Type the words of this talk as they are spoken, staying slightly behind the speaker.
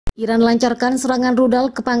Iran lancarkan serangan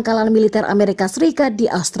rudal ke pangkalan militer Amerika Serikat di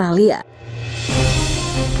Australia.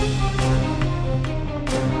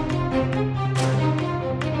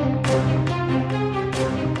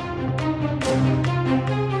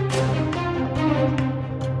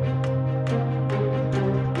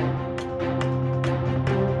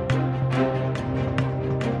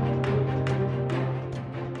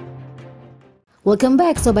 Welcome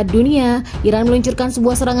back Sobat Dunia. Iran meluncurkan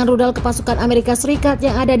sebuah serangan rudal ke pasukan Amerika Serikat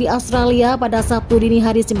yang ada di Australia pada Sabtu dini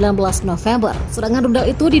hari 19 November. Serangan rudal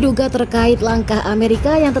itu diduga terkait langkah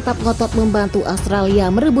Amerika yang tetap ngotot membantu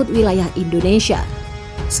Australia merebut wilayah Indonesia.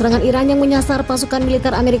 Serangan Iran yang menyasar pasukan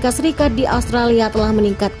militer Amerika Serikat di Australia telah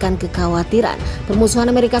meningkatkan kekhawatiran permusuhan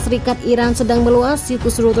Amerika Serikat-Iran sedang meluas,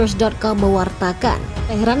 situs Reuters.com mewartakan.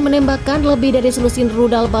 Teheran menembakkan lebih dari selusin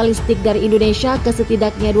rudal balistik dari Indonesia ke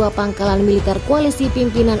setidaknya 2 pangkalan militer koalisi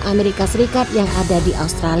pimpinan Amerika Serikat yang ada di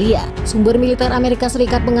Australia. Sumber militer Amerika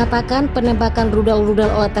Serikat mengatakan penembakan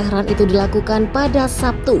rudal-rudal oleh Teheran itu dilakukan pada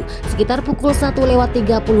Sabtu sekitar pukul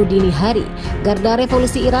 1:30 dini hari. Garda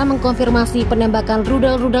Revolusi Iran mengkonfirmasi penembakan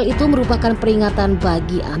rudal itu merupakan peringatan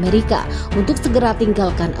bagi Amerika untuk segera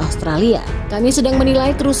tinggalkan Australia. Kami sedang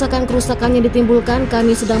menilai kerusakan-kerusakan yang ditimbulkan,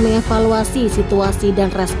 kami sedang mengevaluasi situasi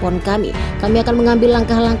dan respon kami. Kami akan mengambil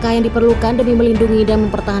langkah-langkah yang diperlukan demi melindungi dan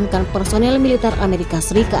mempertahankan personel militer Amerika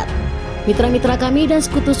Serikat. Mitra-mitra kami dan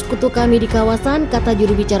sekutu-sekutu kami di kawasan, kata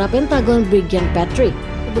juru bicara Pentagon Brigjen Patrick.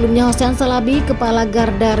 Sebelumnya Hossein Salabi, kepala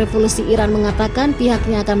Garda Revolusi Iran, mengatakan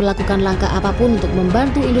pihaknya akan melakukan langkah apapun untuk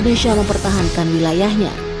membantu Indonesia mempertahankan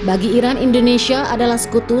wilayahnya. Bagi Iran, Indonesia adalah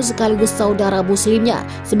sekutu sekaligus saudara muslimnya.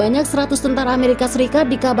 Sebanyak 100 tentara Amerika Serikat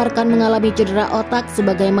dikabarkan mengalami cedera otak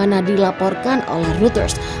sebagaimana dilaporkan oleh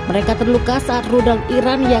Reuters. Mereka terluka saat rudal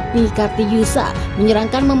Iran yakni Katyusha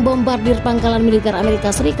menyerangkan membombardir pangkalan militer Amerika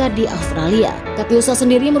Serikat di Australia. Katyusha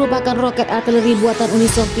sendiri merupakan roket artileri buatan Uni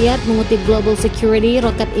Soviet. Mengutip Global Security,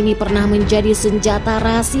 roket ini pernah menjadi senjata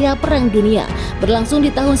rahasia Perang Dunia berlangsung di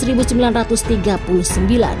tahun 1939.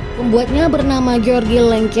 Pembuatnya bernama Georgi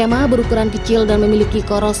Lancarkan, berukuran kecil dan memiliki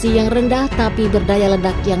korosi yang rendah tapi berdaya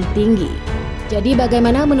ledak yang tinggi. Jadi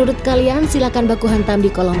bagaimana menurut kalian? Silakan baku hantam di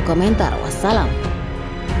kolom komentar. Wassalam.